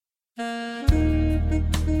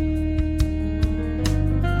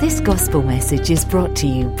This gospel message is brought to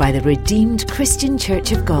you by the Redeemed Christian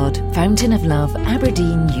Church of God, Fountain of Love,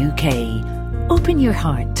 Aberdeen, UK. Open your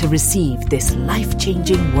heart to receive this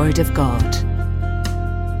life-changing Word of God.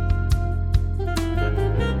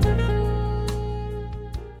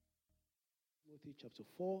 Timothy chapter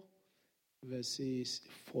 4, verses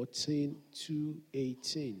 14 to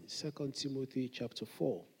 18. 2 Timothy chapter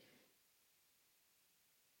 4.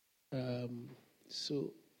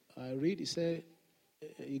 So I read, it said,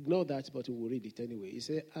 ignore that, but we will read it anyway. It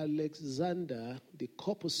said, Alexander the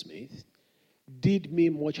coppersmith did me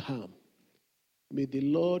much harm. May the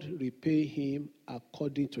Lord repay him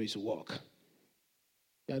according to his work.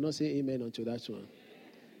 You are not saying amen unto that one.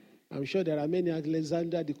 I'm sure there are many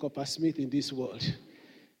Alexander the coppersmith in this world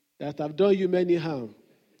that have done you many harm.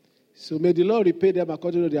 So may the Lord repay them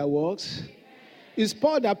according to their works. It's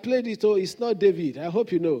Paul that played it, oh, it's not David. I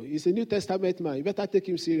hope you know. He's a New Testament man. You better take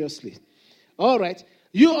him seriously. All right.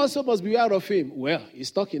 You also must beware of him. Well,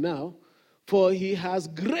 he's talking now. For he has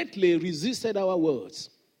greatly resisted our words.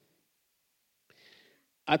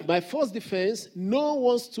 At my first defense, no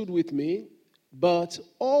one stood with me, but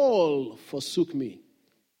all forsook me.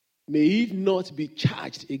 May it not be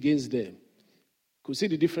charged against them. Could see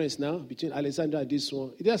the difference now between Alexander and this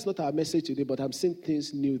one. That's not our message today, but I'm seeing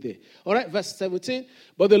things new there. All right, verse 17.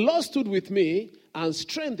 But the Lord stood with me and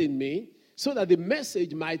strengthened me, so that the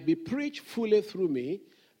message might be preached fully through me,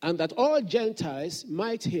 and that all Gentiles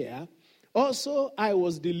might hear. Also, I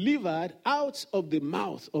was delivered out of the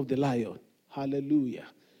mouth of the lion. Hallelujah.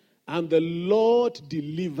 And the Lord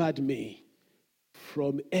delivered me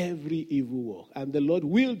from every evil work. And the Lord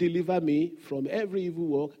will deliver me from every evil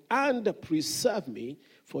work and preserve me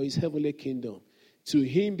for his heavenly kingdom. To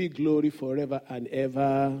him be glory forever and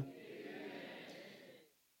ever.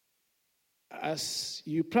 As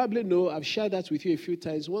you probably know, I've shared that with you a few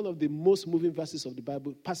times. One of the most moving verses of the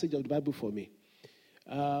Bible, passage of the Bible for me.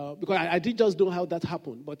 Because I did just know how that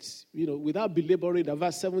happened. But, without belaboring the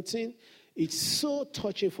verse 17, it's so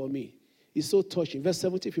touching for me. It's so touching. Verse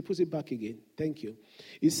 17, if you put it back again. Thank you.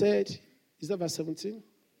 He said, is that verse 17?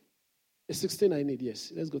 16 I need,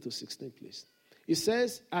 yes. Let's go to 16, please. It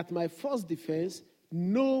says, at my first defense,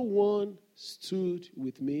 no one stood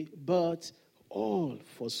with me, but all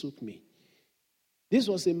forsook me. This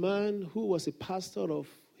was a man who was a pastor of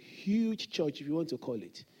huge church, if you want to call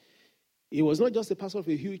it. He was not just a pastor of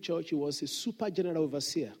a huge church, he was a super general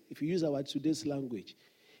overseer, if you use our today's language.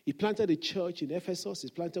 He planted a church in Ephesus, he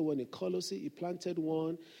planted one in Colossae, he planted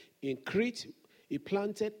one in Crete, he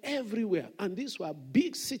planted everywhere. And these were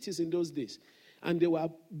big cities in those days. And there were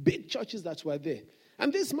big churches that were there.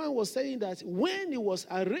 And this man was saying that when he was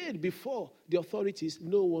arraigned before the authorities,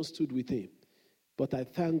 no one stood with him. But I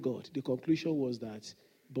thank God. The conclusion was that,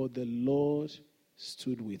 but the Lord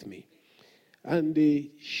stood with me. And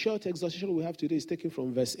the short exhortation we have today is taken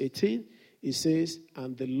from verse 18. It says,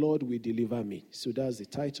 and the Lord will deliver me. So that's the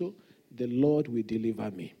title. The Lord will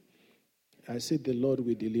deliver me. I said, the Lord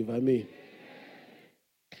will deliver me.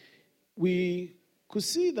 We could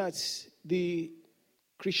see that the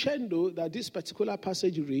crescendo that this particular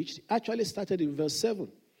passage reached actually started in verse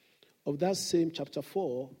 7 of that same chapter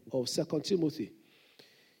 4 of 2 Timothy.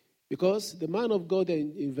 Because the man of God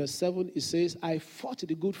in verse 7, it says, I fought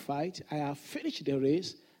the good fight, I have finished the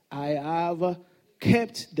race, I have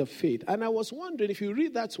kept the faith. And I was wondering, if you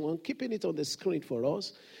read that one, keeping it on the screen for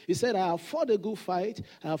us, he said, I have fought the good fight,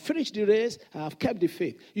 I have finished the race, I have kept the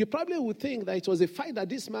faith. You probably would think that it was a fight that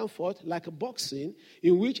this man fought, like a boxing,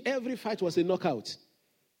 in which every fight was a knockout.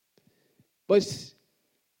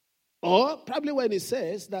 Or probably when he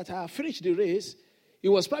says that I have finished the race, he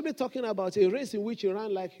was probably talking about a race in which he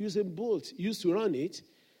ran like Usain Bolt used to run it,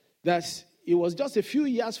 that he was just a few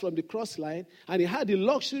yards from the cross line, and he had the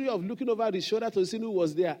luxury of looking over his shoulder to see who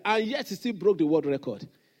was there, and yet he still broke the world record.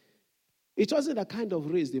 It wasn't the kind of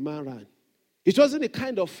race the man ran. It wasn't the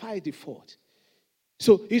kind of fight he fought.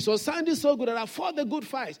 So it was sounding so good that I fought the good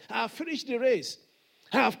fight, I have finished the race,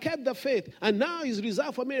 I have kept the faith, and now is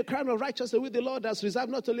reserved for me a crown of righteousness with the Lord that's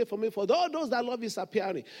reserved not only for me, for all those that love his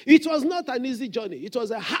appearing. It was not an easy journey. It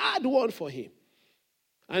was a hard one for him.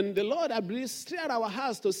 And the Lord, I believe, stirred our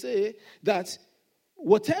hearts to say that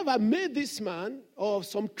whatever made this man, or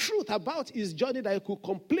some truth about his journey that he could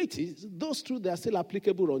complete it, those truths are still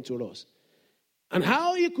applicable unto us. And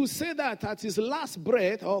how he could say that at his last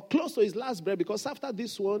breath, or close to his last breath, because after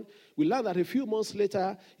this one, we learned that a few months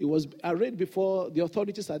later, he was arraigned before the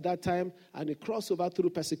authorities at that time, and he crossed over through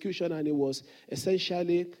persecution, and he was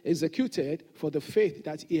essentially executed for the faith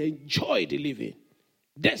that he enjoyed living,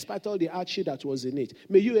 despite all the hardship that was in it.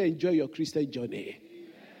 May you enjoy your Christian journey.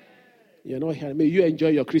 Amen. You're not here. May you enjoy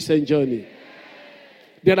your Christian journey. Amen.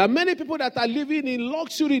 There are many people that are living in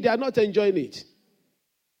luxury, they are not enjoying it.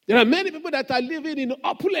 There are many people that are living in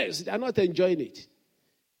opulence, they are not enjoying it.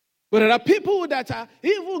 But there are people that are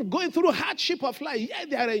even going through hardship of life, yet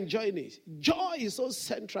they are enjoying it. Joy is so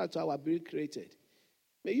central to our being created.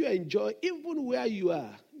 May you enjoy even where you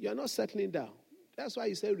are. You are not settling down. That's why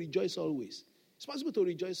he said rejoice always. It's possible to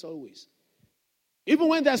rejoice always. Even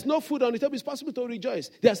when there's no food on the table, it's possible to rejoice.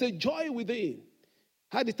 There's a joy within.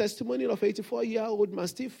 I had the testimony of an 84-year-old man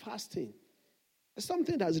still fasting. There's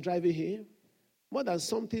something that's driving him, more than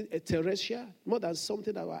something terrestrial, more than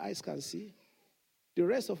something that our eyes can see. The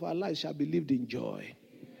rest of our lives shall be lived in joy.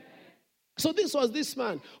 Amen. So this was this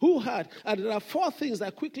man who had, and there are 4 things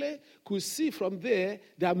I quickly could see from there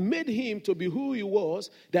that made him to be who he was,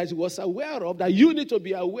 that he was aware of, that you need to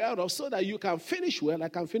be aware of so that you can finish well. I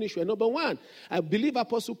can finish well. Number 1, I believe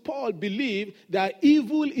Apostle Paul believed that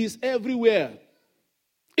evil is everywhere.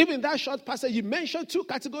 Even in that short passage, he mentioned 2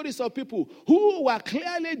 categories of people who were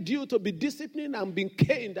clearly due to be disciplined and being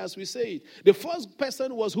caned, as we say it. The first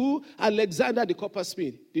person was who? Alexander the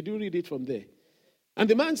coppersmith. Did you read it from there? And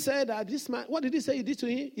the man said that this man, what did he say he did to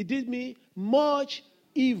him? He did me much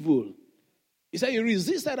evil. He said he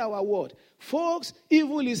resisted our word. Folks,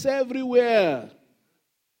 evil is everywhere.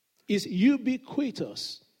 It's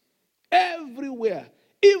ubiquitous. Everywhere.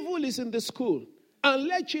 Evil is in the school. And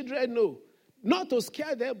let children know. Not to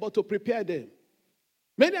scare them, but to prepare them.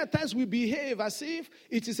 Many times we behave as if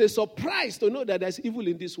it is a surprise to know that there's evil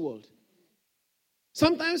in this world.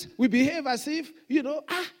 Sometimes we behave as if,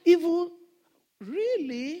 evil?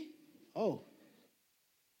 Really? Oh.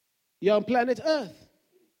 You're on planet Earth.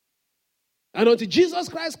 And until Jesus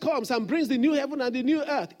Christ comes and brings the new heaven and the new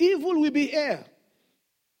earth, evil will be here.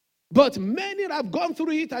 But many have gone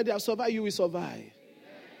through it and they have survived, you will survive.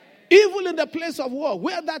 Even in the place of war,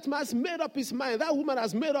 where that man has made up his mind, that woman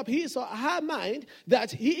has made up his or her mind that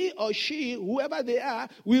he or she, whoever they are,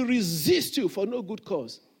 will resist you for no good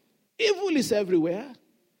cause. Evil is everywhere.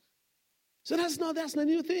 So that's not a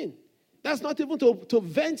new thing. That's not even to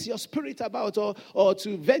vent your spirit about or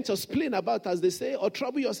to vent your spleen about, as they say, or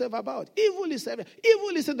trouble yourself about. Evil is everywhere.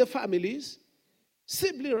 Evil is in the families,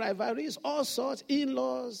 sibling rivalries, all sorts,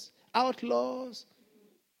 in-laws, outlaws,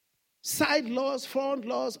 side laws, front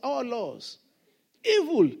laws, all laws.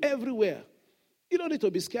 Evil everywhere. You don't need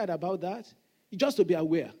to be scared about that. You just to be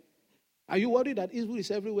aware. Are you worried that evil is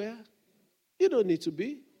everywhere? You don't need to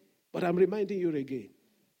be. But I'm reminding you again.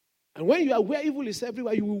 And when you are aware evil is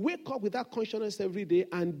everywhere, you will wake up with that consciousness every day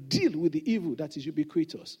and deal with the evil that is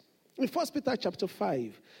ubiquitous. In 1 Peter chapter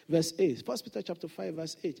 5, verse 8. 1 Peter chapter 5,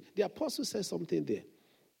 verse 8. The apostle says something there.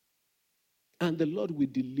 And the Lord will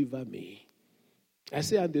deliver me. I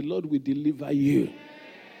say, and the Lord will deliver you.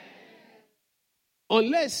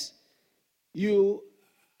 Unless you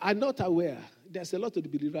are not aware, there's a lot to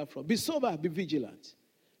be delivered from. Be sober, be vigilant.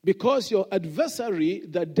 Because your adversary,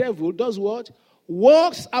 the devil, does what?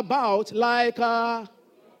 Walks about like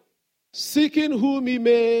seeking whom he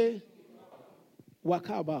may walk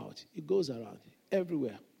about. It goes around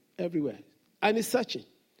everywhere. And he's searching.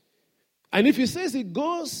 And if he says he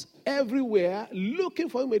goes everywhere looking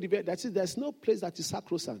for him, that is, there's no place that is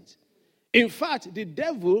sacrosanct. In fact, the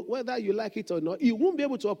devil, whether you like it or not, he won't be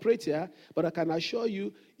able to operate here, but I can assure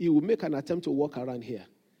you, he will make an attempt to walk around here.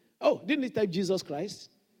 Oh, didn't he type Jesus Christ?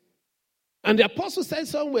 And the apostle said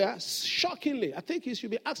somewhere, shockingly, I think it should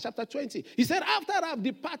be Acts chapter 20. He said, after I've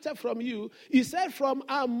departed from you, he said, from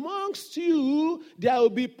amongst you, there will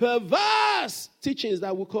be perverse teachings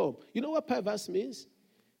that will come. You know what perverse means?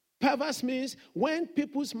 Perverse means when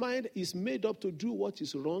people's mind is made up to do what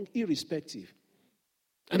is wrong, irrespective.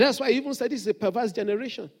 And that's why he even said this is a perverse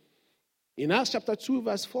generation. In Acts chapter 2,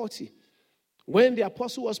 verse 40, when the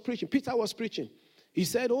apostle was preaching, Peter was preaching, he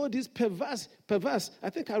said, oh, this perverse, I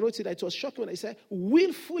think I wrote it, it was shocking when I said,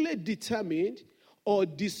 willfully determined or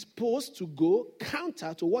disposed to go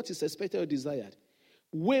counter to what is expected or desired.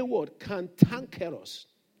 Wayward, cantankerous.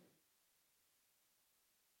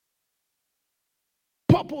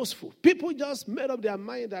 Purposeful. People just made up their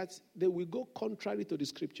mind that they will go contrary to the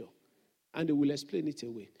scripture and they will explain it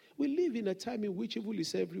away. We live in a time in which evil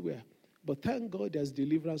is everywhere. But thank God there's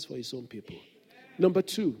deliverance for his own people. Number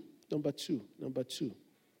two.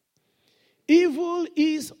 Evil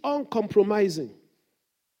is uncompromising.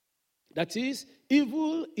 That is,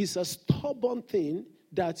 evil is a stubborn thing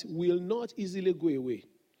that will not easily go away.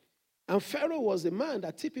 And Pharaoh was the man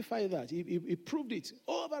that typified that. He proved it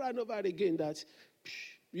over and over again that,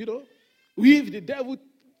 if the devil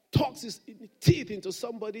talks his teeth into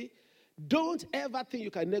somebody, don't ever think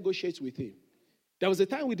you can negotiate with him. There was a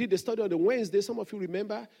time we did the study on the Wednesday. Some of you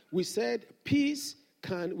remember. We said peace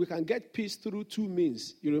we can get peace through two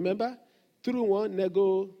means. You remember? Through one,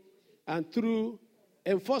 nego, and through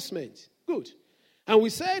enforcement. Good. And we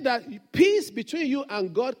said that peace between you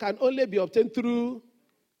and God can only be obtained through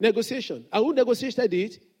negotiation. And who negotiated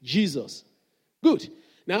it? Jesus. Good.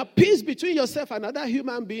 Now, peace between yourself and another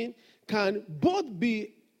human being can both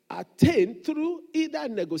be attained through either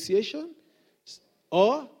negotiation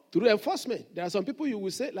or through enforcement. There are some people you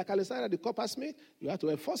will say, like Alexander the coppersmith, you have to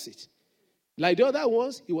enforce it. Like the other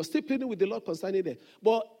ones, he was still pleading with the Lord concerning them.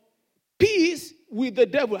 But peace with the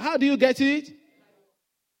devil, how do you get it?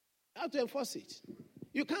 How to enforce it?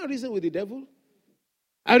 You can't reason with the devil.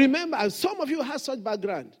 I remember, and some of you have such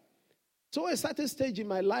background. So at a certain stage in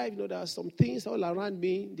my life, there are some things all around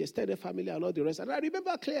me, the extended family and all the rest. And I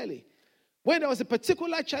remember clearly, when there was a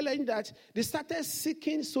particular challenge that they started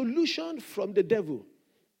seeking solution from the devil.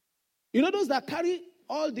 Those that carry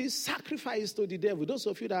all these sacrifices to the devil, those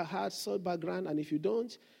of you that had such background, and if you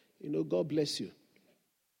don't, God bless you.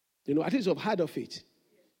 At least you've heard of it.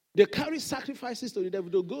 They carry sacrifices to the devil.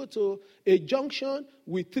 They go to a junction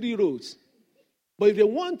with 3 roads. But if they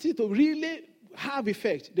want it to really have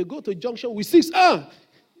effect, they go to a junction with 6. You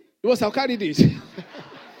must have carried it.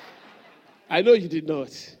 I know you did not.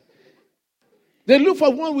 They look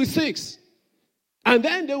for one with 6. And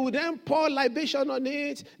then they will then pour libation on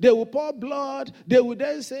it. They will pour blood. They will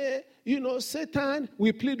then say, Satan,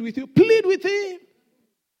 we plead with you. Plead with him.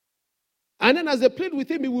 And then as they plead with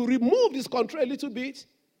him, he will remove his control a little bit,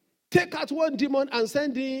 take out one demon and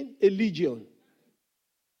send in a legion.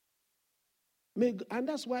 And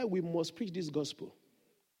that's why we must preach this gospel.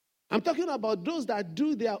 I'm talking about those that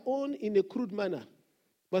do their own in a crude manner.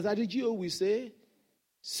 But at the GO we say,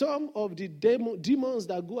 some of the demons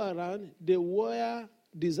that go around, they wear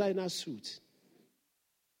designer suits.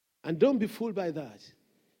 And don't be fooled by that.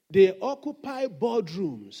 They occupy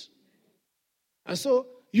boardrooms. And so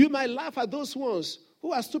you might laugh at those ones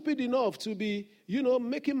who are stupid enough to be,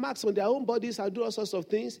 making marks on their own bodies and do all sorts of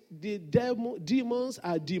things. The demons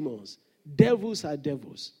are demons. Devils are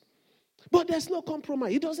devils. But there's no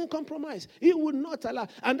compromise. He doesn't compromise. He will not allow.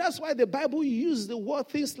 And that's why the Bible uses the word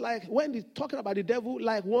things like, when they're talking about the devil,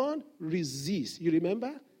 like one, resist. You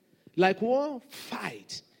remember? Like one,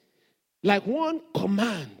 fight. Like one,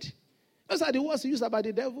 command. Those are the words used about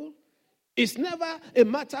the devil. It's never a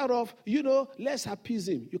matter of, let's appease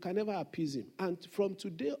him. You can never appease him. And from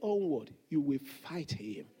today onward, you will fight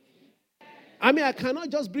him. I cannot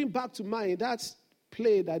just bring back to mind that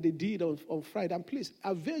play that they did on Friday. And please,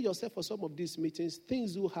 avail yourself for some of these meetings.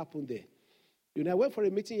 Things do happen there. I went for a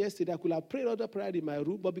meeting yesterday. I could have prayed other prayer in my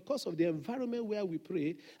room, but because of the environment where we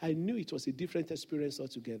prayed, I knew it was a different experience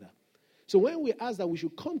altogether. So when we asked that we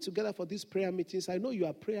should come together for these prayer meetings, I know you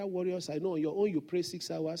are prayer warriors. I know on your own you pray 6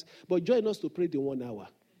 hours, but join us to pray the 1 hour.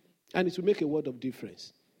 And it will make a world of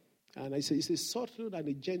difference. And it's a subtle and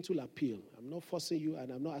a gentle appeal. I'm not forcing you,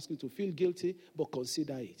 and I'm not asking you to feel guilty, but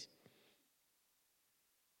consider it.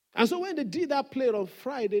 And so when they did that play on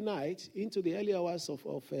Friday night into the early hours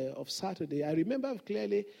of Saturday, I remember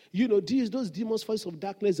clearly, those demons, forces of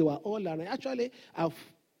darkness, they were all around. Actually, I've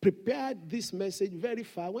prepared this message very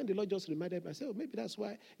far. When the Lord just reminded me, I said, maybe that's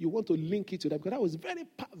why you want to link it to that, because that was very,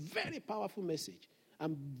 very powerful message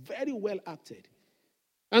and very well acted.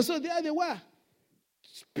 And so there they were,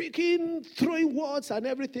 speaking, throwing words and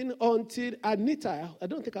everything until Anita, I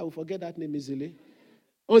don't think I will forget that name easily,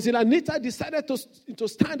 until Anita decided to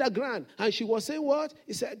stand her ground. And she was saying what?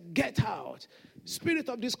 He said, get out. Spirit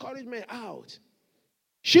of discouragement out.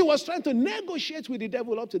 She was trying to negotiate with the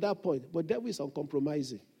devil up to that point. But the devil is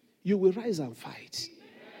uncompromising. You will rise and fight.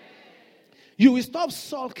 You will stop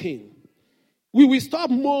sulking. We will stop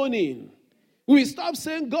moaning. We will stop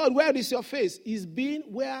saying, God, where is your face? It's been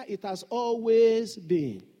where it has always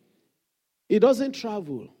been. It doesn't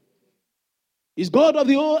travel. It's God of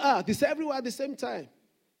the whole earth. It's everywhere at the same time.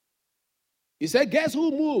 He said, guess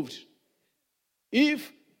who moved?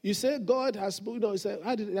 If you say God has moved,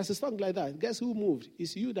 there's a song like that. Guess who moved?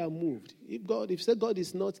 It's you that moved. If you say God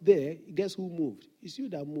is not there, guess who moved? It's you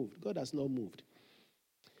that moved. God has not moved.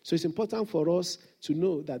 So it's important for us to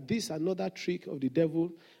know that this is another trick of the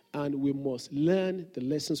devil, and we must learn the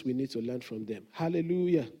lessons we need to learn from them.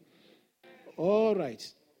 Hallelujah. All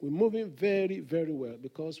right. We're moving very, very well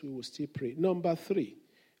because we will still pray. Number 3.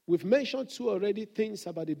 We've mentioned 2 already things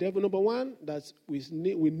about the devil. Number 1, that we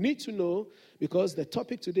need to know, because the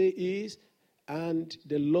topic today is, and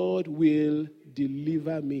the Lord will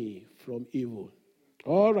deliver me from evil.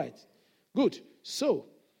 All right. Good. So,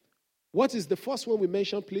 what is the first one we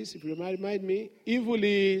mentioned, please? If you remind me. Evil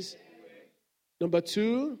is. Number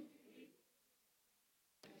 2.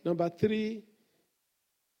 Number 3.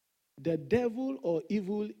 The devil or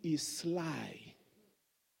evil is sly.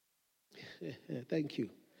 Thank you.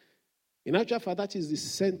 In actual fact, that is the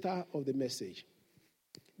center of the message.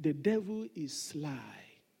 The devil is sly.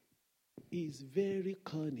 He is very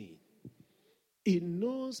cunning. He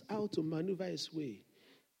knows how to maneuver his way.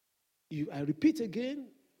 I repeat again,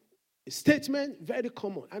 a statement very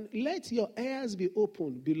common. And let your ears be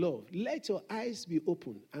open, beloved. Let your eyes be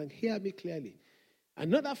open and hear me clearly.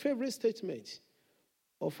 Another favorite statement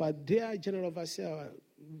of our dear General Overseer,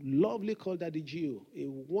 lovely called Daddy Gio, a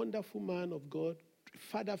wonderful man of God,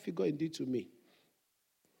 father figure indeed to me.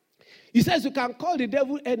 He says you can call the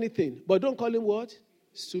devil anything, but don't call him what?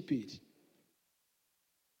 Stupid.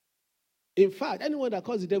 In fact, anyone that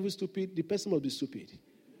calls the devil stupid, the person must be stupid.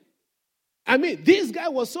 I mean, this guy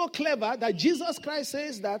was so clever that Jesus Christ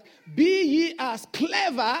says that, be ye as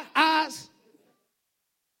clever as...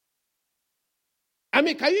 I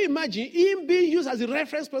mean, can you imagine him being used as a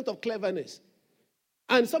reference point of cleverness?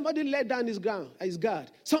 And somebody let down his guard.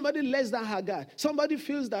 Somebody lets down her guard. Somebody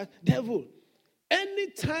feels that devil.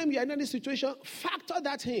 Anytime you're in any situation, factor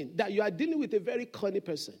that in, that you are dealing with a very cunning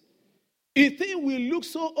person. A thing will look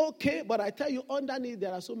so okay, but I tell you, underneath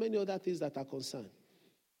there are so many other things that are concerned.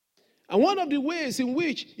 And one of the ways in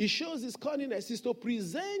which he shows his cunningness is to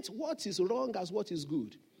present what is wrong as what is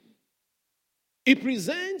good. He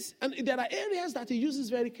presents, and there are areas that he uses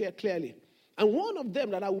very clearly. And one of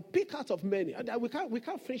them that I will pick out of many, and we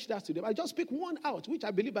can't finish that today, but I just pick one out, which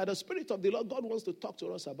I believe by the Spirit of the Lord, God wants to talk to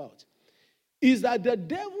us about, is that the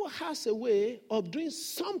devil has a way of doing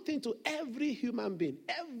something to every human being,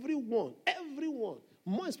 everyone,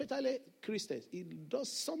 more especially Christians. He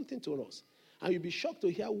does something to us. And you'll be shocked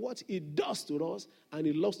to hear what he does to us and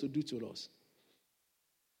he loves to do to us.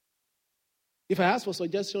 If I ask for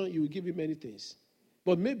suggestion, you will give me many things.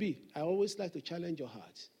 But maybe I always like to challenge your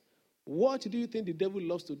heart. What do you think the devil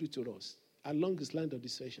loves to do to us along this line of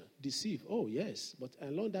deception? Deceive. Oh, yes. But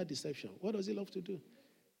along that deception, what does he love to do?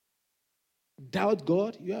 Doubt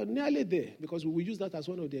God. You are nearly there because we will use that as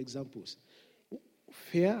one of the examples.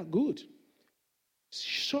 Fear. Good.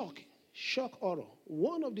 Shock, horror.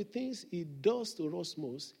 One of the things he does to us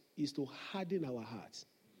most is to harden our hearts.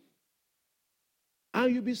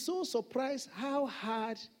 And you'll be so surprised how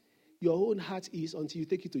hard your own heart is until you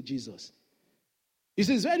take it to Jesus.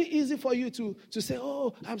 It's very easy for you to say,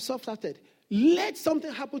 oh, I'm soft-hearted. Let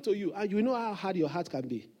something happen to you, and you know how hard your heart can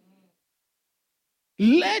be.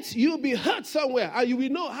 Let you be hurt somewhere, and you will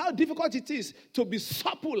know how difficult it is to be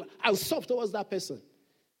supple and soft towards that person.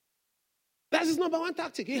 That's his number one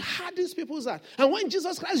tactic. He hardens people's heart. And when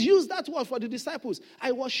Jesus Christ used that word for the disciples,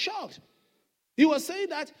 I was shocked. He was saying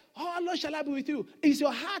that, oh, how long shall I be with you? Is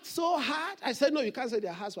your heart so hard? I said, no, you can't say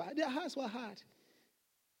their hearts were hard. Their hearts were hard.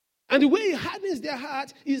 And the way he hardens their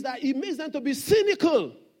heart is that he makes them to be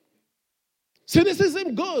cynical.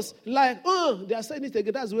 Cynicism goes like, oh, they are saying it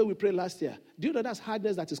again. That's the way we prayed last year. Do you know that's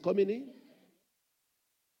hardness that is coming in?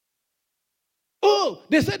 Oh,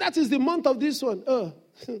 they said that is the month of this one. Oh,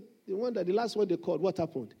 the last one they called, what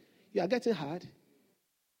happened? You are getting hard.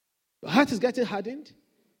 Your heart is getting hardened.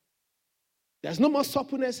 There's no more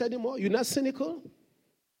suppleness anymore. You're not cynical.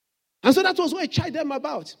 And so that was what he chided them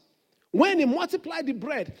about. When he multiplied the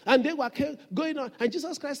bread and they were going on, and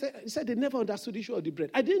Jesus Christ said they never understood the issue of the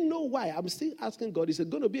bread. I didn't know why. I'm still asking God. Is it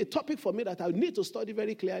going to be a topic for me that I need to study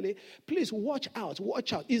very clearly? Please watch out.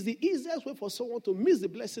 It's the easiest way for someone to miss the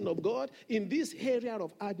blessing of God in this area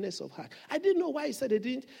of hardness of heart. I didn't know why he said they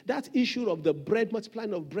didn't. That issue of the bread,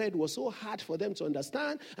 multiplying of bread was so hard for them to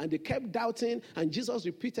understand, and they kept doubting, and Jesus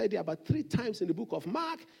repeated it about 3 times in the book of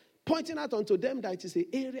Mark, pointing out unto them that it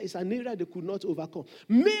is an area they could not overcome.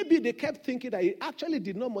 Maybe they kept thinking that he actually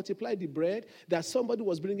did not multiply the bread, that somebody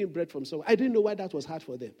was bringing bread from somewhere. I didn't know why that was hard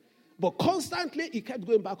for them. But constantly, he kept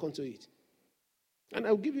going back onto it. And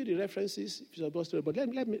I'll give you the references, if you're supposed to, but let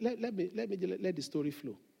the story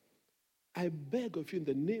flow. I beg of you in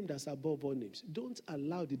the name that's above all names, don't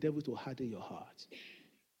allow the devil to harden your heart.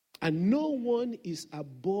 And no one is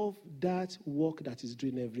above that work that he's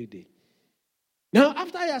doing every day. Now,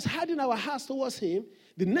 after he has hardened our hearts towards him,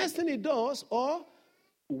 the next thing he does,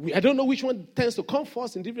 I don't know which one tends to come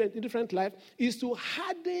first in different life, is to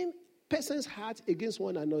harden person's heart against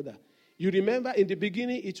one another. You remember in the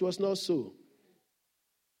beginning, it was not so.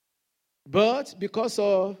 But because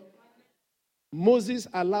of Moses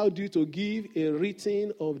allowed you to give a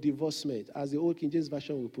written of divorcement, as the old King James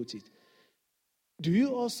Version will put it. Do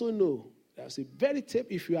you also know, there's a very tip,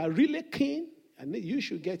 if you are really keen, and you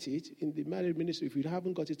should get it in the marriage ministry. If you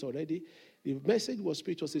haven't got it already, the message was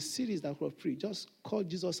preached. It was a series that was preached. Just call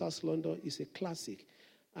Jesus House London. It's a classic.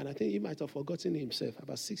 And I think he might have forgotten himself.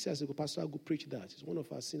 About 6 years ago, Pastor Agu preached that. He's one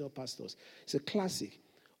of our senior pastors. It's a classic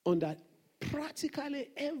on that practically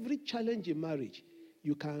every challenge in marriage,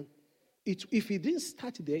 you can, if it didn't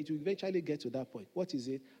start there, it will eventually get to that point. What is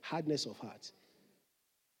it? Hardness of heart.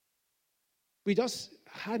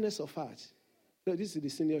 Hardness of heart. No, this is the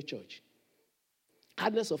senior church.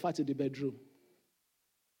 Hardness of heart in the bedroom.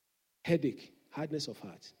 Headache. Hardness of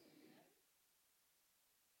heart.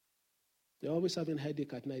 They're always having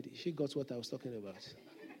headache at night. She got what I was talking about.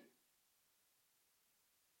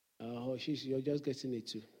 You're just getting it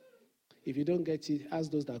too. If you don't get it, ask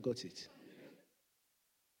those that got it.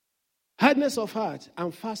 Hardness of heart.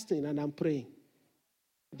 I'm fasting and I'm praying.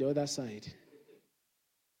 The other side.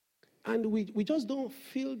 And we just don't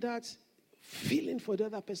feel that feeling for the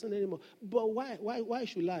other person anymore. But why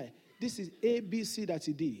should I? This is A, B, C that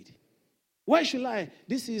he did. Why should I?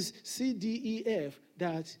 This is C, D, E, F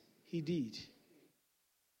that he did.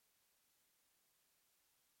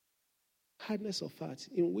 Hardness of heart,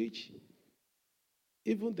 in which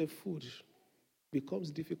even the food becomes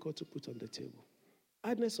difficult to put on the table.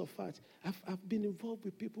 Hardness of heart. I've been involved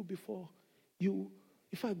with people before. In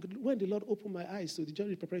fact, when the Lord opened my eyes to the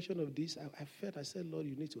journey preparation of this, I said, Lord,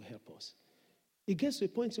 you need to help us. It gets to a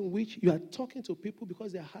point in which you are talking to people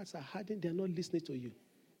because their hearts are hardened, they're not listening to you.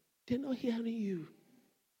 They're not hearing you.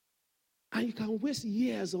 And you can waste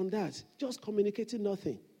years on that, just communicating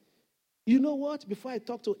nothing. You know what? Before I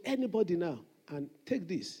talk to anybody now, and take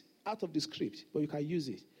this out of the script, but you can use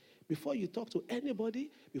it. Before you talk to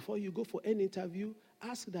anybody, before you go for any interview,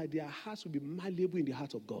 ask that their hearts will be malleable in the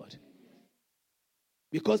heart of God.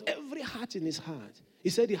 Because every heart in his hand, he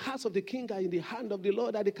said the hearts of the king are in the hand of the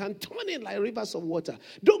Lord, that they can turn it like rivers of water.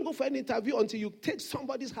 Don't go for any interview until you take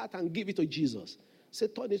somebody's heart and give it to Jesus. Say,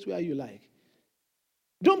 turn it where you like.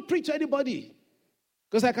 Don't preach to anybody.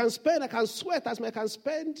 Because I can sweat as I can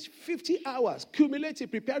spend 50 hours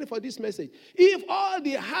cumulative preparing for this message. If all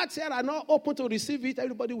the hearts here are not open to receive it,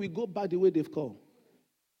 everybody will go back the way they've come.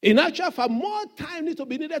 In actual fact, more time needs to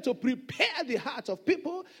be needed to prepare the hearts of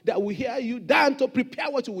people that will hear you than to prepare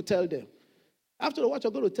what you will tell them. After all, what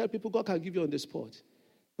you're going to tell people, God can give you on the spot.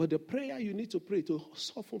 But the prayer you need to pray to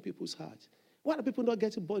soften people's hearts. Why are people not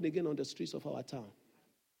getting born again on the streets of our town?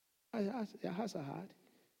 Their hearts are hard.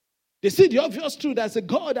 They see the obvious truth that's a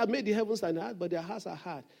God that made the heavens and the earth, but their hearts are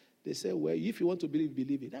hard. They say, well, if you want to believe,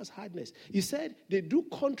 believe it. That's hardness. He said they do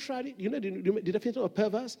contrary. You know the definition of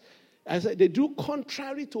perverse? I said they do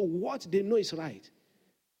contrary to what they know is right.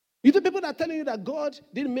 You think people that are telling you that God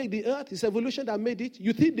didn't make the earth, it's evolution that made it,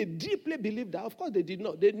 you think they deeply believe that? Of course they did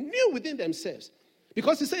not. They knew within themselves.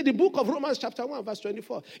 Because he said in the book of Romans chapter 1 verse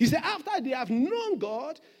 24, he said after they have known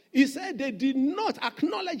God, he said they did not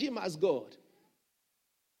acknowledge him as God.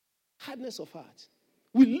 Hardness of heart.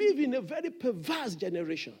 We live in a very perverse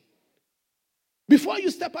generation. Before you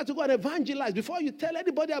step out to go and evangelize, before you tell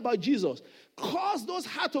anybody about Jesus, cause those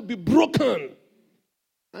hearts to be broken.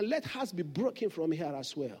 And let hearts be broken from here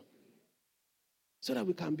as well. So that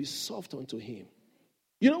we can be soft unto him.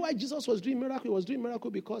 You know why Jesus was doing miracle? He was doing miracle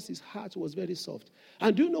because his heart was very soft.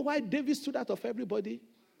 And do you know why David stood out of everybody?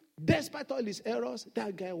 Despite all his errors,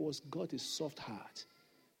 that guy got a soft heart.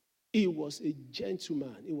 He was a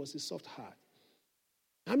gentleman. He was a soft heart.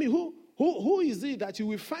 I mean, who is it that you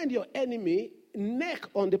will find your enemy neck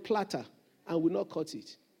on the platter and will not cut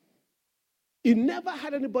it? He never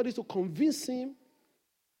had anybody to convince him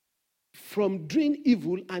from doing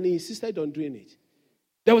evil, and he insisted on doing it.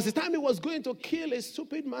 There was a time he was going to kill a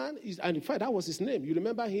stupid man, and in fact, that was his name. You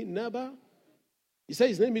remember him, Nabal? He said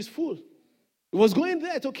his name is Fool. He was going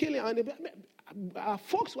there to kill him, and our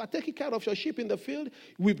folks were taking care of your sheep in the field.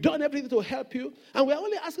 We've done everything to help you, and we're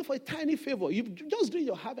only asking for a tiny favor. You just doing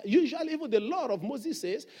your harvest. Usually, even the law of Moses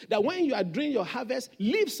says that when you are doing your harvest,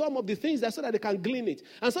 leave some of the things there so that they can glean it.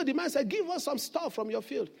 And so the man said, give us some stuff from your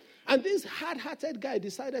field. And this hard-hearted guy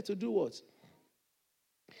decided to do what?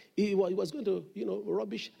 He was going to,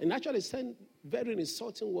 rubbish, and actually send very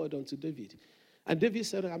insulting word unto David. And David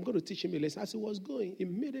said, I'm going to teach him a lesson. As he was going,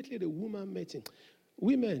 immediately the woman met him.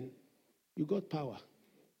 Women, you got power.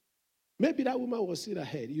 Maybe that woman was still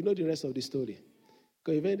ahead. You know the rest of the story.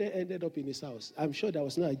 Because he ended up in his house. I'm sure there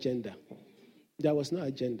was no agenda. There was no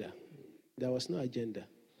agenda.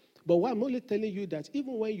 But what I'm only telling you that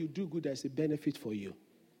even when you do good, there's a benefit for you.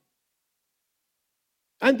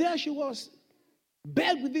 And there she was,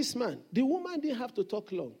 begged with this man. The woman didn't have to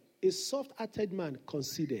talk long. A soft-hearted man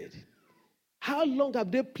considered. How long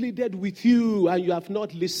have they pleaded with you and you have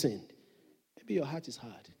not listened? Maybe your heart is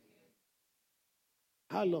hard.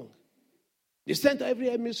 How long? They sent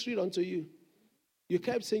every ministry unto you. You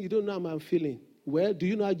kept saying you don't know how I'm feeling. Well, do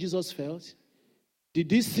you know how Jesus felt? Did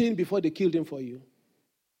they sin before they killed him for you?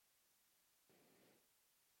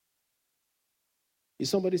 Is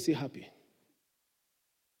somebody still happy?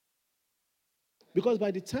 Because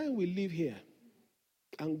by the time we live here,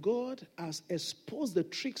 and God has exposed the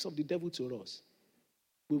tricks of the devil to us,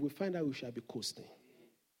 we will find out we shall be coasting.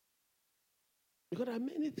 Because there are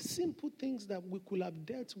many simple things that we could have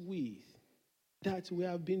dealt with that we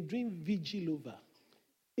have been doing vigil over.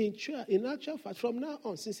 In actual fact, from now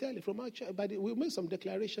on, sincerely, we'll make some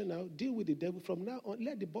declaration now, deal with the devil. From now on,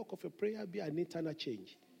 let the bulk of your prayer be an internal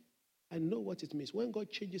change. I know what it means. When God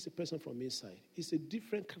changes a person from inside, it's a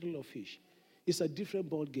different kettle of fish. It's a different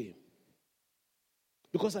ball game.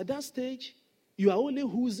 Because at that stage, you are only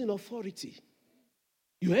using authority.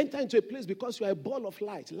 You enter into a place because you are a ball of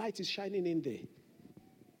light. Light is shining in there.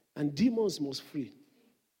 And demons must flee.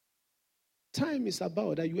 Time is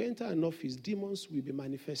about that you enter an office, demons will be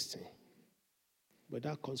manifesting. But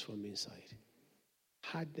that comes from inside.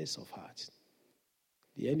 Hardness of heart.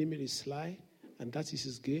 The enemy is sly, and that is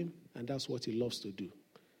his game, and that's what he loves to do.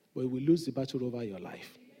 But he will lose the battle over your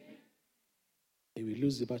life. He will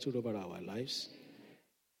lose the battle over our lives.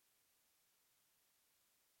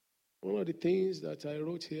 One of the things that I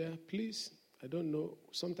wrote here, please, I don't know,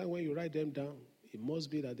 sometimes when you write them down, it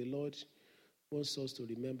must be that the Lord wants us to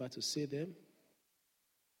remember to say them.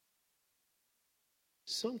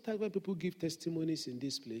 Sometimes when people give testimonies in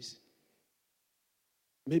this place,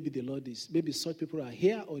 maybe such people are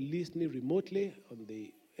here or listening remotely on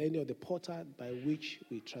any of the portal by which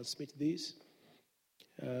we transmit this.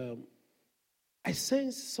 I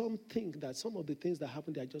sense something that some of the things that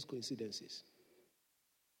happened are just coincidences.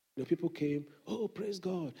 People came, oh, praise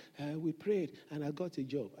God, we prayed, and I got a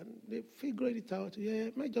job. And they figured it out. Yeah,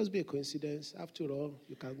 it might just be a coincidence. After all,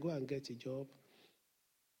 you can go and get a job.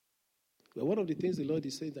 But one of the things the Lord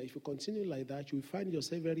is saying that if you continue like that, you will find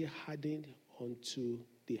yourself very hardened onto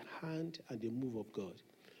the hand and the move of God.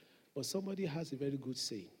 But somebody has a very good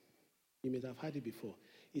saying. You may have heard it before.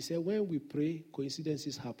 He said, when we pray,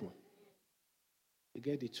 coincidences happen. You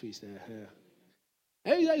get the twist.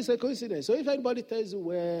 It's a coincidence. So if anybody tells you,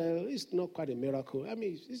 well, it's not quite a miracle. I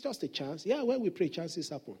mean, it's just a chance. Yeah, when we pray, chances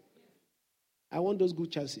happen. I want those good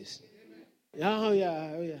chances. Oh,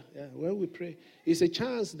 yeah. When we pray, it's a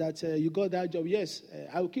chance that you got that job. Yes,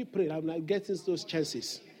 I will keep praying. I'm not getting those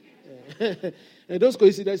chances. And those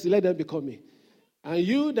coincidences, let them be coming. And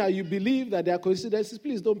you that you believe that they are coincidences,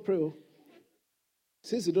 please don't pray.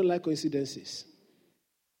 Since you don't like coincidences.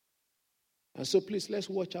 And so please, let's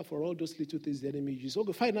watch out for all those little things the enemy uses.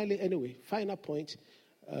 Okay, finally, final point.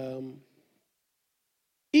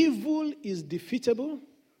 Evil is defeatable.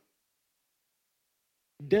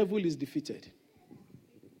 Devil is defeated.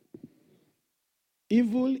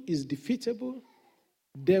 Evil is defeatable.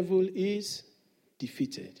 Devil is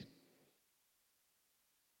defeated.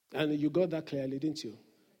 And you got that clearly, didn't you?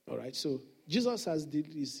 All right, so Jesus has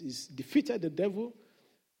defeated the devil,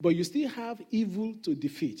 but you still have evil to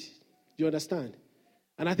defeat. You understand?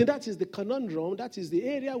 And I think that is the conundrum. That is the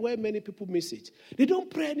area where many people miss it. They don't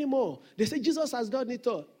pray anymore. They say Jesus has done it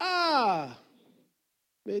all.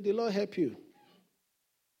 May the Lord help you.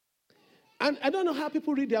 And I don't know how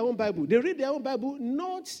people read their own Bible. They read their own Bible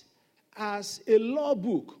not as a law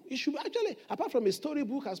book. It should be actually, apart from a story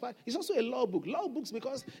book, it's also a law book. Law books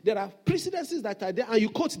because there are precedences that are there and you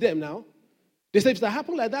quote them now. They say if that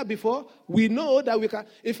happened like that before, we know that we can.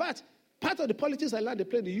 In fact, part of the politics I learned they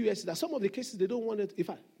play in the U.S. is that some of the cases they don't want it. In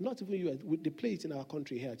fact, not even U.S. They play it in our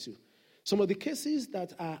country here too. Some of the cases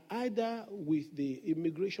that are either with the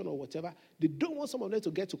immigration or whatever, they don't want some of them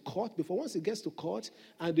to get to court. Before once it gets to court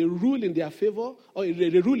and they rule in their favor or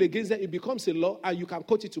they rule against them, it becomes a law and you can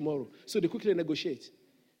quote it tomorrow. So they quickly negotiate.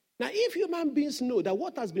 Now, if human beings know that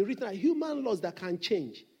what has been written are human laws that can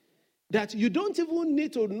change, that you don't even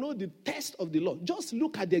need to know the text of the law, just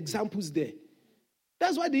look at the examples there.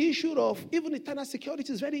 That's why the issue of even eternal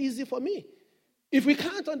security is very easy for me. If we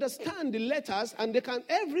can't understand the letters and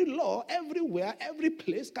every law, everywhere, every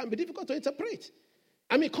place can be difficult to interpret.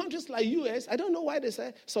 I mean, countries like US, I don't know why they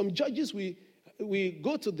say some judges we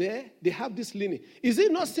go to there, they have this leaning. Is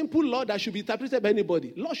it not simple law that should be interpreted by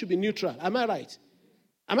anybody? Law should be neutral. Am I right?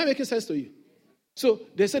 Am I making sense to you? So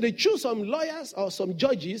they say they choose some lawyers or some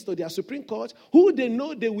judges to their Supreme Court who they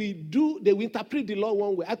know they will interpret the law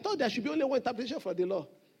one way. I thought there should be only one interpretation for the law.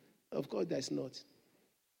 Of course, there's not.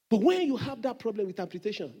 But when you have that problem with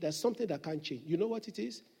interpretation, there's something that can't change. You know what it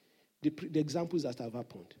is? The examples that have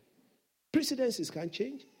happened. Precedences can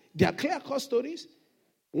change. There are clear-cut stories.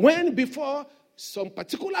 When before some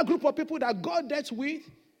particular group of people that God dealt with,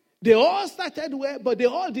 they all started well, but they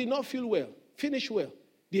all did not finish well.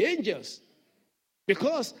 The angels.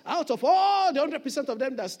 Because out of all the 100% of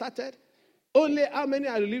them that started, only how many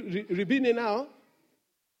are remaining now?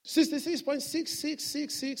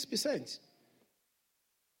 66.6666%.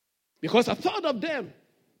 Because a third of them,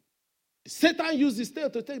 Satan used his tail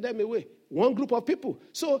to take them away. One group of people.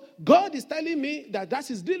 So God is telling me that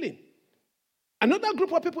his dealing. Another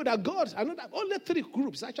group of people that only 3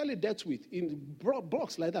 groups actually dealt with in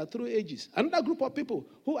blocks like that through ages. Another group of people,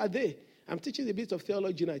 who are they? I'm teaching a bit of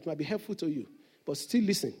theology now. It might be helpful to you. But still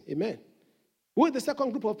listen. Amen. Who is the second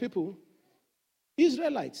group of people?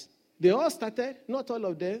 Israelites. They all started, not all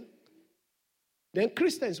of them. Then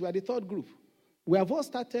Christians were the third group. We have all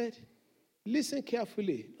started. Listen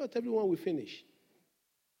carefully. Not everyone will finish.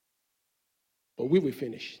 But we will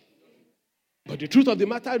finish. But the truth of the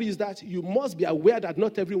matter is that you must be aware that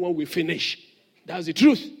not everyone will finish. That's the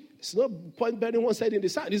truth. It's no point bearing one side in the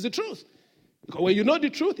sand. It's the truth. Because when you know the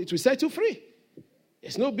truth, it will set you free.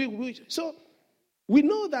 It's no big... So, we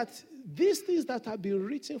know that these things that have been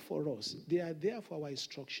written for us, they are there for our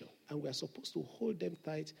instruction. And we are supposed to hold them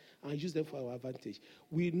tight and use them for our advantage.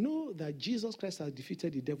 We know that Jesus Christ has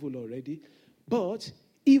defeated the devil already, but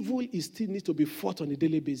evil is still need to be fought on a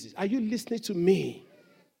daily basis. Are you listening to me?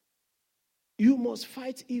 You must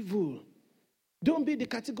fight evil. Don't be the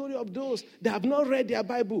category of those that have not read their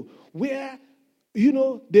Bible, where,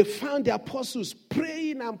 they found the apostles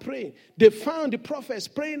praying and praying. They found the prophets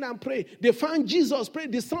praying and praying. They found Jesus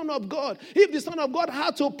praying, the Son of God. If the Son of God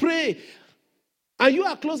had to pray, and you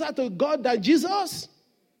are closer to God than Jesus,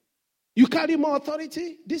 you carry more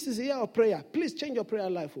authority. This is a year of prayer. Please change your prayer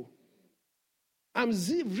life. I'm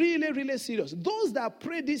really, really serious. Those that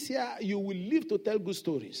pray this year, you will live to tell good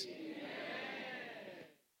stories.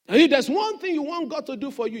 And if there's one thing you want God to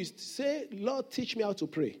do for you, is to say, Lord, teach me how to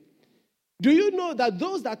pray. Do you know that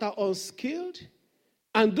those that are unskilled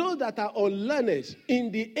and those that are unlearned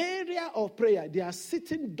in the area of prayer, they are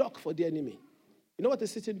sitting duck for the enemy? You know what a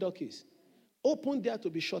sitting duck is? Open there to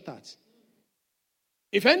be shot at.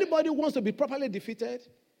 If anybody wants to be properly defeated,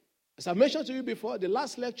 as I mentioned to you before, the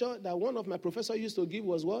last lecture that one of my professors used to give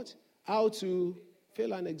was what? How to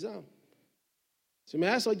fail an exam. So may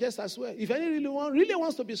I suggest as well, if anyone really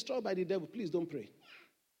wants to be struck by the devil, please don't pray.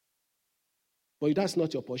 But that's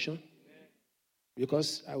not your portion.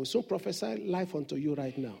 Because I will soon prophesy life unto you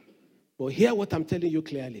right now. But hear what I'm telling you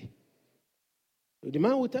clearly. The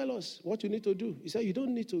man will tell us what you need to do. He said, you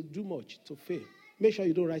don't need to do much to fail. Make sure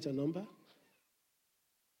you don't write a number.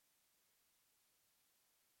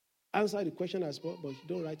 Answer the question as well, but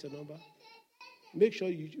don't write a number. Make sure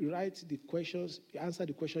you write the questions, you answer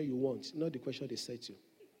the question you want, not the question they set you.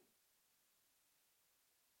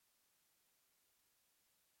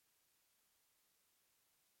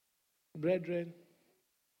 Brethren,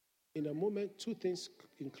 in a moment, two things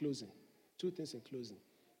in closing.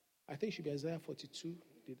 I think it should be Isaiah 42.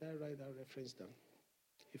 Did I write that reference down?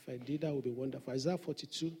 If I did, that would be wonderful. Isaiah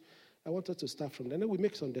 42, I wanted to start from there. Then we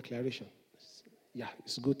make some declaration. Yeah,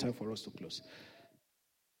 it's a good time for us to close.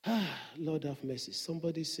 Lord have mercy.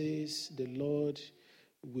 Somebody says, the Lord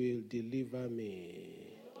will deliver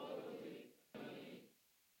me.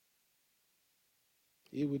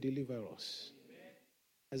 He will deliver us.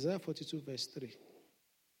 Isaiah 42 verse 3.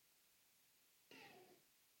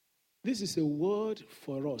 This is a word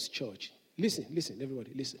for us, church. Listen,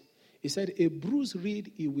 everybody, listen. He said, a bruised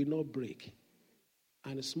reed it will not break,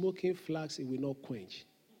 and a smoking flax it will not quench.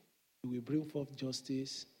 It will bring forth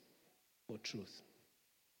justice for truth.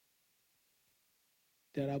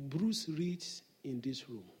 There are bruised reeds in this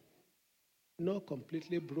room. Not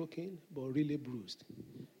completely broken, but really bruised.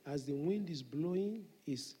 As the wind is blowing,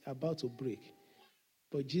 it's about to break.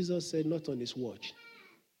 But Jesus said, not on his watch.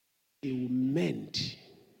 He will mend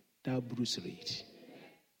that bruised reed.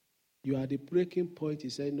 You are at the breaking point. He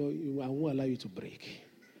said, no, I won't allow you to break.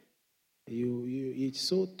 It's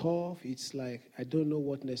so tough. It's like, I don't know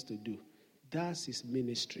what next to do. That's his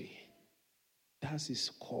ministry. That's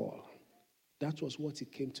his call. That was what he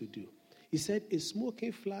came to do. He said, a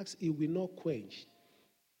smoking flax, it will not quench.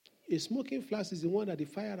 A smoking flax is the one that the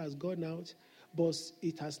fire has gone out, but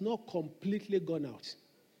it has not completely gone out.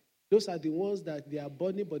 Those are the ones that they are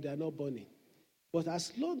burning, but they are not burning. But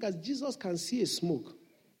as long as Jesus can see a smoke,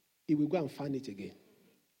 he will go and fan it again.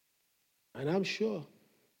 And I'm sure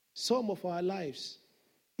some of our lives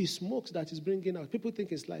is smokes that is bringing out. People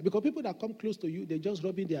think it's light. Because people that come close to you, they're just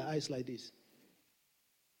rubbing their eyes like this.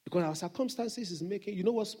 Because our circumstances is making, you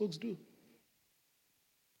know what smokes do?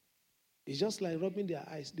 It's just like rubbing their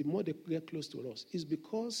eyes. The more they get close to us, it's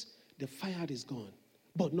because the fire is gone,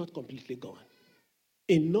 but not completely gone.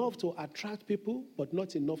 Enough to attract people, but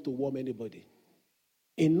not enough to warm anybody.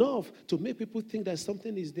 Enough to make people think that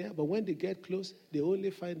something is there, but when they get close, they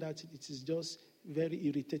only find out it is just very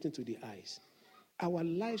irritating to the eyes. Our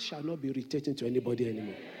lives shall not be irritating to anybody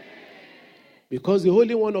anymore. Because the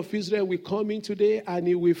Holy One of Israel will come in today and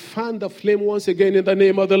he will fan the flame once again in the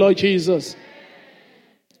name of the Lord Jesus.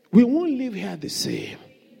 We won't live here the same.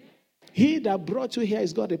 He that brought you here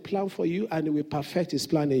has got a plan for you and he will perfect his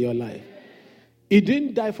plan in your life. He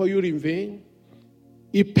didn't die for you in vain.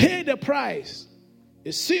 He paid a price,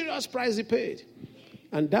 a serious price he paid.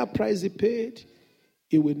 And that price he paid,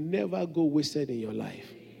 it will never go wasted in your life.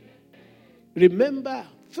 Remember,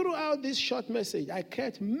 throughout this short message, I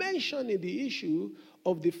kept mentioning the issue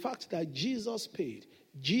of the fact that Jesus paid,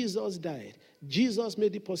 Jesus died, Jesus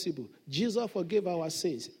made it possible, Jesus forgave our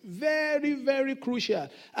sins. Very, very crucial.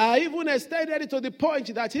 I even extended it to the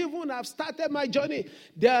point that even I've started my journey,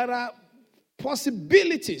 there are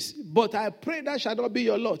possibilities, but I pray that shall not be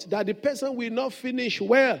your lot, that the person will not finish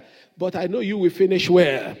well, but I know you will finish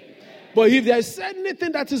well. But if there is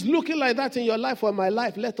anything that is looking like that in your life or my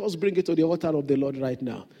life, let us bring it to the altar of the Lord right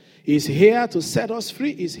now. He's here to set us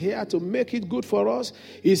free. He's here to make it good for us.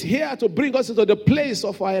 He's here to bring us into the place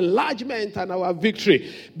of our enlargement and our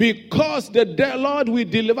victory. Because the Lord will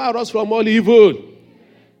deliver us from all evil.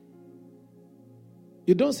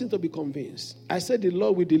 You don't seem to be convinced. I said the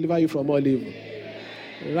Lord will deliver you from all evil.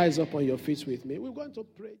 Rise up on your feet with me. We're going to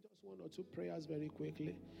pray just one or two prayers very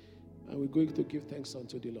quickly. And we're going to give thanks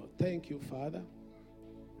unto the Lord. Thank you, Father.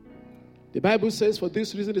 The Bible says, for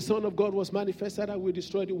this reason the Son of God was manifested and will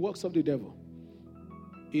destroy the works of the devil.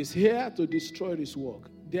 He's here to destroy his work.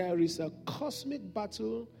 There is a cosmic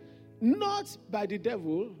battle, not by the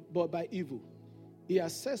devil, but by evil. He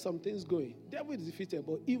has set some things going. Devil is defeated,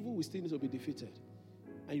 but evil will still need to be defeated.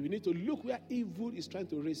 And you need to look where evil is trying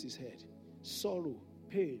to raise his head. Sorrow,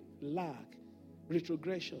 pain, lack,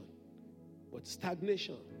 retrogression, but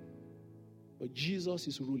stagnation. But Jesus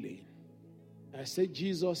is ruling. I said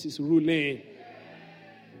Jesus is ruling.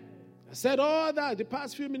 I said all that the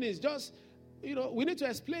past few minutes, just, we need to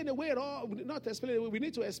explain away not explain away, we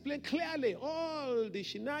need to explain clearly all the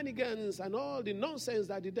shenanigans and all the nonsense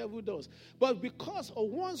that the devil does. But because of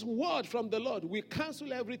one's word from the Lord, we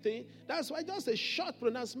cancel everything. That's why just a short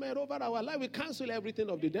pronouncement over our life, we cancel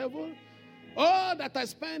everything of the devil. All that I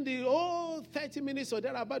spend the whole 30 minutes or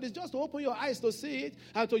thereabout is just to open your eyes to see it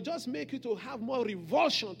and to just make you to have more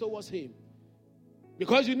revulsion towards him.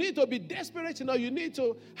 Because you need to be desperate, you need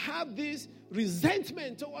to have this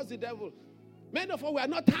resentment towards the devil. Many of us, we are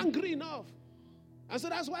not angry enough. And so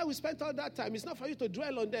that's why we spent all that time. It's not for you to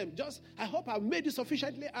dwell on them. Just, I hope I've made you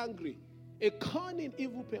sufficiently angry. A cunning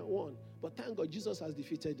evil one. But thank God Jesus has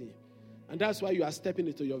defeated him. And that's why you are stepping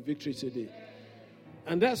into your victory today.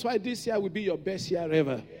 And that's why this year will be your best year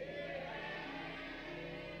ever.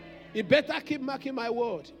 You better keep marking my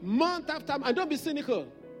word. Month after month. And don't be cynical.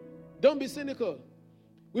 Don't be cynical.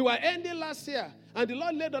 We were ending last year. And the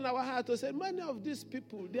Lord laid on our heart to say, many of these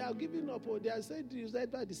people, they are giving up. Or they are saying it's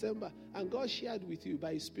by December. And God shared with you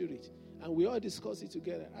by his Spirit. And we all discussed it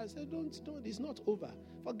together. I said, don't. It's not over.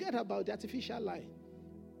 Forget about the artificial line.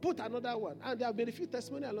 Put another one. And there have been a few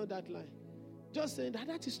testimonies along that line. Just saying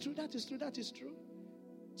that is true, that is true, that is true.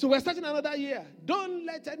 So we're starting another year. Don't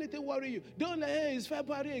let anything worry you. Don't let, it's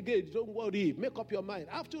February again. Don't worry. Make up your mind.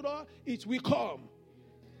 After all, it will come.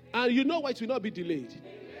 And you know what? It will not be delayed.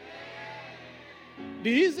 The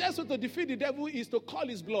easiest way to defeat the devil is to call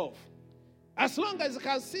his bluff. As long as you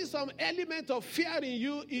can see some element of fear in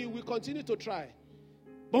you, he will continue to try.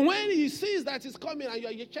 But when he sees that it's coming and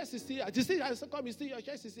your chest is still, your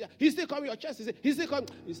chest is here. He's still coming, your chest is here. He's still coming.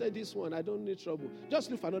 He said, this one, I don't need trouble. Just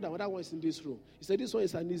look for another one. That one is in this room. He said, this one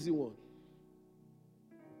is an easy one.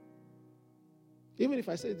 Even if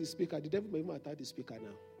I say the speaker, the devil may even attack the speaker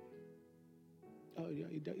now. Oh, yeah,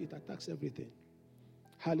 it attacks everything.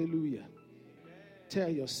 Hallelujah. Tell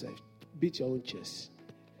yourself, beat your own chest.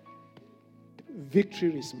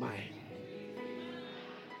 Victory is mine.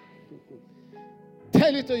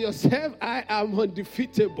 Tell it to yourself, I am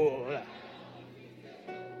undefeatable.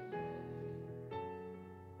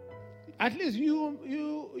 At least you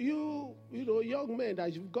young men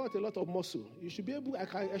that you've got a lot of muscle. You should be able,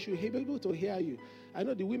 I should be able to hear you. I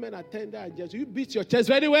know the women are tender and gentle. You beat your chest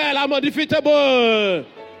very well. I'm undefeatable.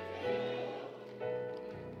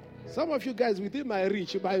 Some of you guys within my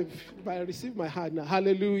reach, if I receive my heart now,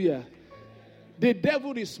 hallelujah. The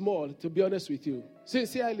devil is small, to be honest with you.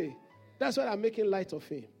 Sincerely. That's why I'm making light of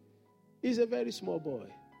him. He's a very small boy.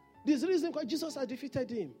 This reason why Jesus has defeated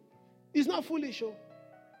him. He's not foolish. Oh.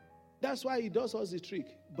 That's why he does us the trick.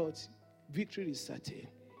 But victory is certain.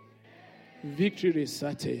 Victory is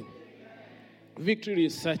certain. Victory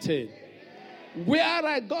is certain. Where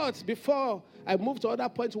I got before I moved to other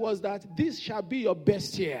points was that this shall be your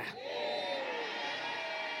best year.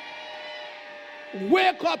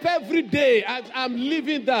 Wake up every day. I'm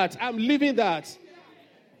living that. I'm living that.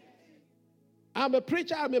 I'm a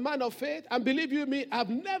preacher. I'm a man of faith. And believe you me, I've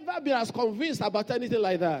never been as convinced about anything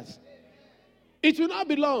like that. It will not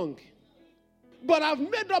be long. But I've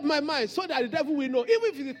made up my mind so that the devil will know. Even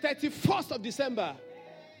if it's the 31st of December,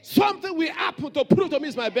 something will happen to prove to me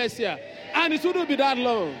it's my best year. And it wouldn't be that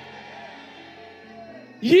long.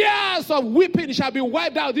 Years of weeping shall be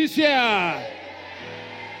wiped out this year.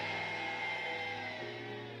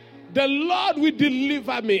 The Lord will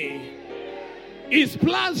deliver me. His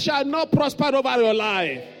plans shall not prosper over your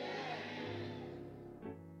life.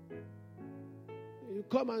 You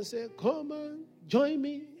come and say, come and join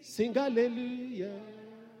me, sing hallelujah.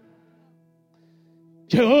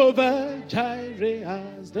 Jehovah Jireh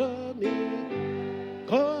has done me.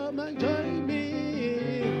 Come and join me.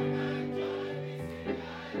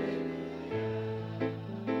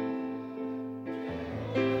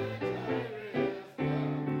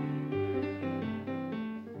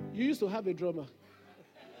 You used to have a drummer.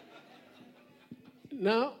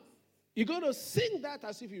 Now, you're going to sing that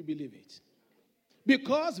as if you believe it.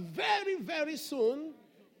 Because very, very soon,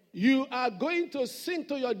 you are going to sing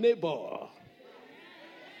to your neighbor.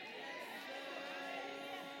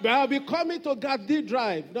 But I'll be coming to Gadi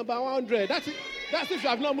Drive, number 100. That's if you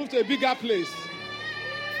have not moved to a bigger place.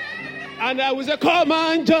 And I will say, come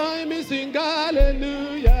and join me, sing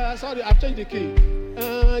hallelujah. Sorry, I've changed the key.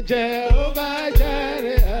 Jehovah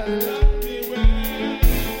Jireh.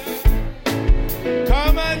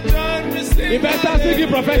 Come and join me, sing. You better sing it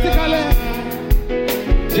prophetically.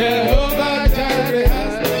 Jehovah Jireh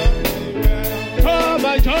has done me well. Come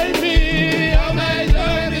and join me. Come and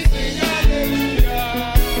join me, sing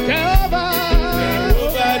hallelujah.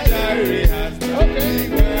 Jehovah Jireh has done me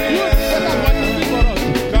well.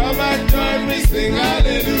 Come and join me, sing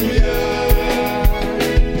hallelujah.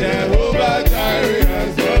 Jehovah Jireh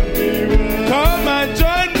has done me well. Come and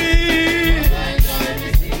join me.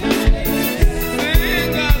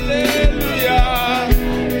 Sing hallelujah.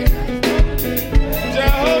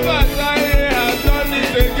 Jehovah Jireh has done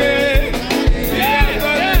it again. Yes.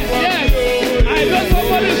 I know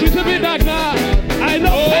somebody's receiving that now. I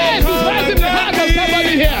know faith is rising in the heart of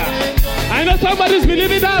somebody here. I know somebody's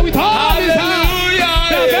believing that with all his heart.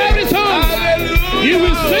 That very soon you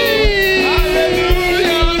will see. Hallelujah.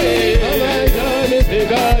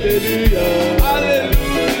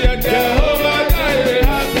 Hallelujah. Jehovah Jireh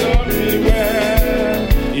has done me well.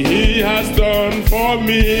 He has done for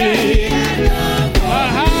me.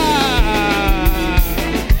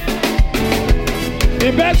 He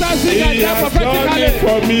better sing and tell prophetically. He has done it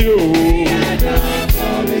for me, oh.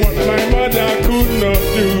 What my mother could not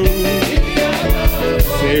do.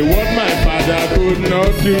 Say what my father could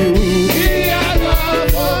not do. He has done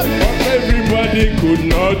for me. What everybody could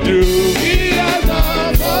not do. He has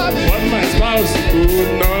done for me. What my spouse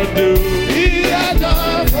could not do. He has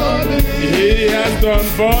done for me. He has done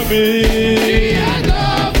for me. He has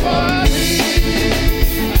done for me.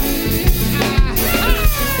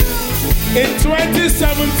 In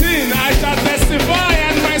 2017, I shall testify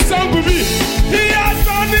and my song will be, He has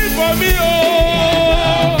done it for me,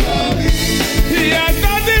 oh. He has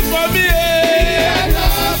done it for me,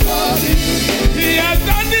 He has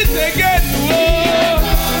done it again, oh.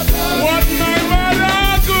 What my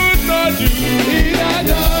mother could not do, He has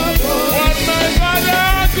done for me. What my father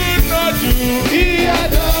could not do, He has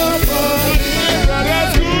done for me. What my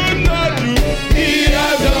brothers could not do, He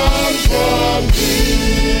has done for me.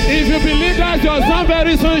 If you believe that, your son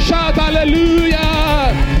very soon shout hallelujah.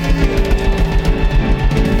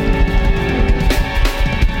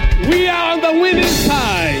 We are on the winning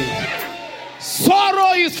side.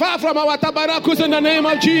 Sorrow is far from our tabernacles in the name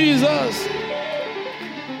of Jesus.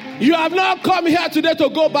 You have not come here today to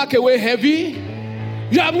go back away heavy.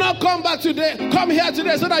 You have not come here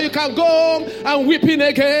today so that you can go home and weeping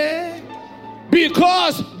again.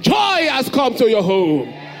 Because joy has come to your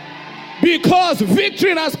home. Because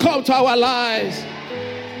victory has come to our lives.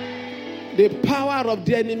 The power of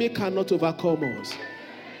the enemy cannot overcome us.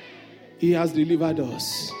 He has delivered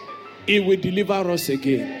us. He will deliver us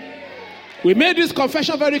again. We made this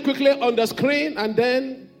confession very quickly on the screen, and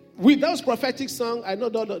then with those prophetic songs, I know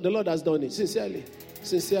the Lord has done it. Sincerely.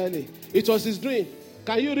 Sincerely. It was his dream.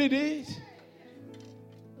 Can you read it?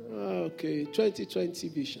 Okay, 2020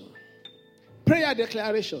 vision. Prayer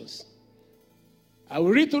declarations. I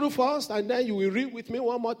will read through first, and then you will read with me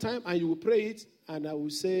one more time, and you will pray it, and I will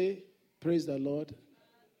say, praise the Lord.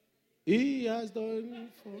 He has done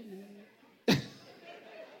for me.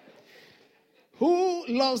 Who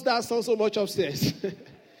loves that song so much upstairs?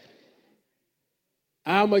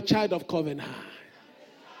 I'm a child of covenant.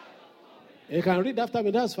 You can read after me,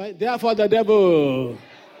 that's fine. Therefore the devil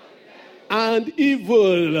and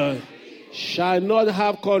evil shall not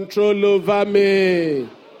have control over me.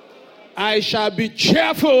 I shall be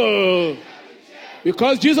cheerful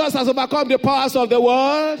because Jesus has overcome the powers of the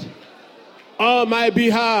world on my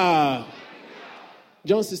behalf.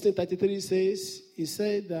 John 16:33 says, he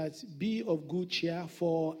said that be of good cheer,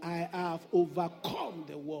 for I have overcome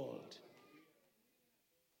the world.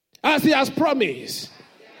 As he has promised,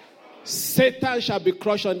 Satan shall be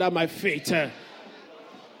crushed under my feet.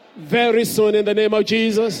 Very soon in the name of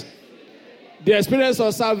Jesus. The experience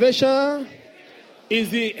of salvation is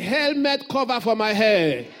the helmet cover for my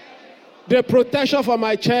head, the protection for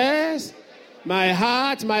my chest, my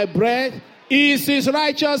heart, my breath is his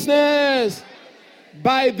righteousness.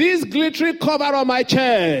 By this glittering cover on my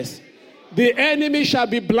chest, the enemy shall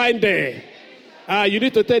be blinded. You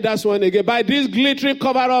need to take that one again. By this glittering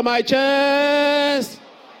cover on my chest,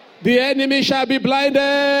 the enemy shall be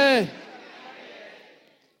blinded.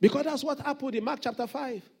 Because that's what happened in Mark chapter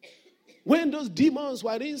 5. When those demons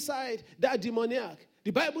were inside that demoniac,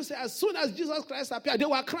 the Bible says as soon as Jesus Christ appeared, they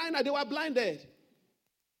were crying and they were blinded.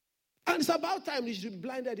 And it's about time you should be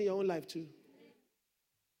blinded in your own life too.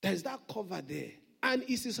 There's that cover there. And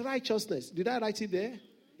it's his righteousness. Did I write it there?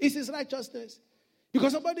 It's his righteousness.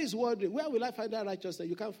 Because somebody is wondering, where will I find that righteousness?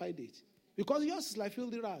 You can't find it. Because yours is like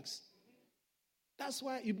filthy rags. That's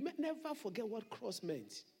why you never forget what cross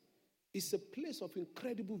meant. It's a place of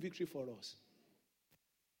incredible victory for us.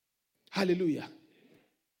 Hallelujah.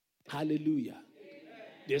 Hallelujah. Amen.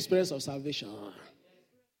 The experience of salvation.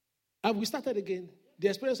 Have we started again? The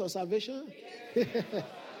experience of salvation?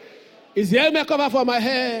 Is the helmet cover for my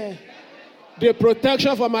hair? The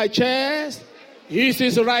protection for my chest is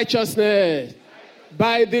his righteousness.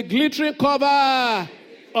 By the glittering cover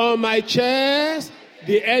on my chest,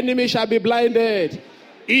 the enemy shall be blinded.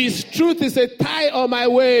 His truth is a tie on my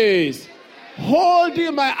waist,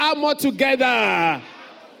 holding my armor together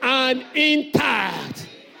and intact.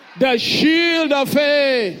 The shield of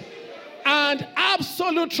faith and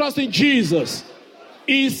absolute trust in Jesus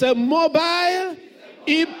is a mobile,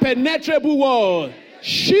 impenetrable wall,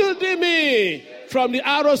 shielding me from the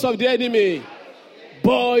arrows of the enemy.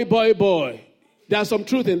 Boy. There's some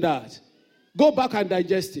truth in that. Go back and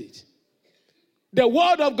digest it. The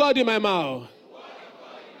word of God in my mouth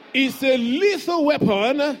is a lethal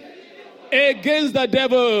weapon against the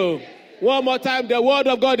devil. One more time. The word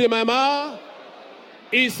of God in my mouth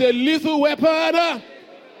is a lethal weapon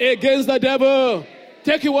against the devil.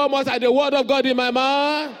 Take it one more time. The word of God in my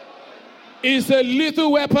mouth is a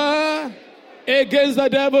lethal weapon against the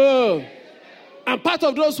devil. And part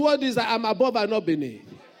of those words is that I'm above and not beneath.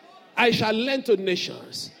 I shall lend to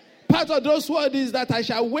nations. Part of those words is that I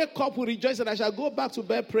shall wake up with rejoicing. I shall go back to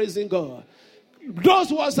bed praising God.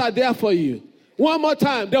 Those words are there for you. One more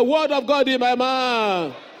time. The word of God in my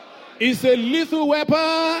mouth is a lethal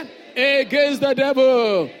weapon against the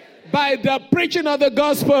devil. By the preaching of the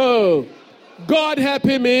gospel, God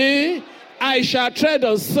helping me, I shall tread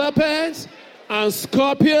on serpents and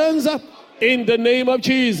scorpions in the name of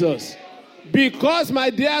Jesus. Because my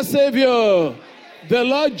dear Savior, the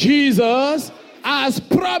Lord Jesus, has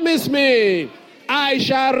promised me, I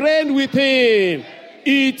shall reign with him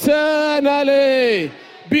eternally.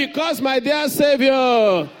 Because my dear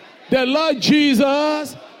Savior, the Lord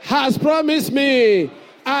Jesus, has promised me,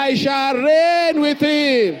 I shall reign with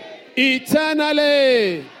him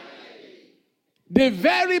eternally. The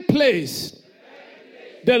very place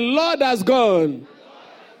the Lord has gone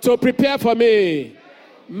to prepare for me,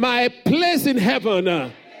 my place in heaven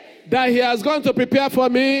that he has gone to prepare for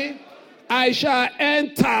me, I shall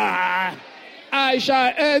enter. I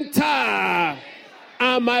shall enter.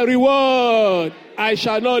 And my reward I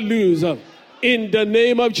shall not lose. In the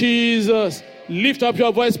name of Jesus. Lift up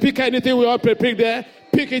your voice. Pick anything we all pick there.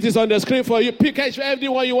 Pick it is on the screen for you. Pick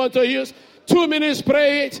everyone you want to use. 2 minutes,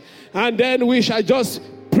 pray it. And then we shall just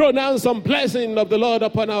pronounce some blessing of the Lord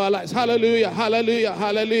upon our lives. Hallelujah, hallelujah,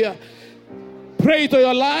 hallelujah. Pray to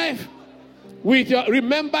your life.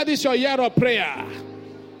 Remember this your year of prayer.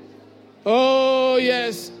 Oh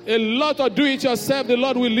yes, a lot of do it yourself. The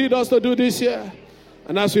Lord will lead us to do this year.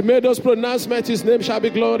 And as we made those pronouncements, his name shall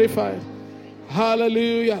be glorified.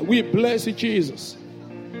 Hallelujah. We bless you, Jesus.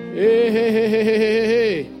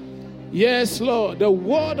 Hey. Yes, Lord. The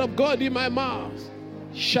word of God in my mouth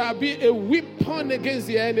shall be a weapon against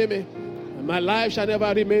the enemy. And my life shall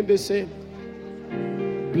never remain the same.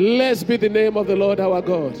 Blessed be the name of the Lord our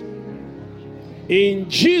God. In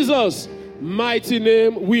Jesus' mighty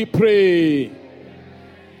name we pray.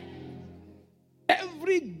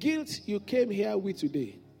 guilt you came here with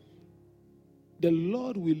today, the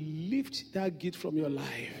Lord will lift that guilt from your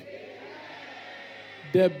life.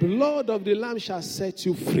 The blood of the Lamb shall set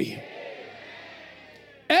you free.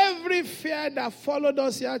 Every fear that followed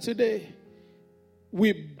us here today,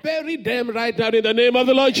 we bury them right now in the name of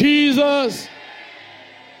the Lord Jesus.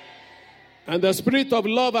 And the spirit of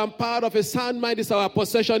love and power of a sound mind is our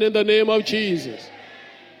possession in the name of Jesus.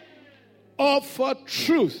 All for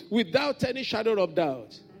truth without any shadow of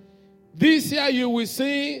doubt. This year you will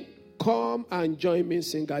sing, come and join me,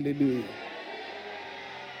 sing hallelujah.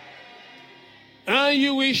 And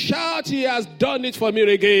you will shout, he has done it for me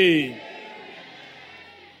again.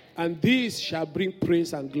 And this shall bring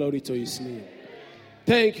praise and glory to his name.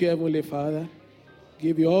 Thank you, Heavenly Father.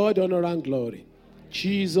 Give you all the honor and glory.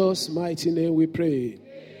 Jesus' mighty name we pray.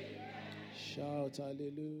 Shout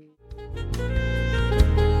hallelujah.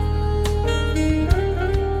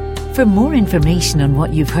 For more information on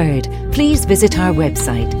what you've heard, please visit our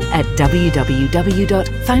website at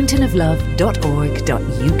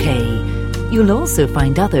www.fountainoflove.org.uk. You'll also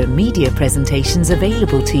find other media presentations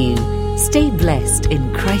available to you. Stay blessed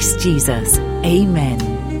in Christ Jesus. Amen.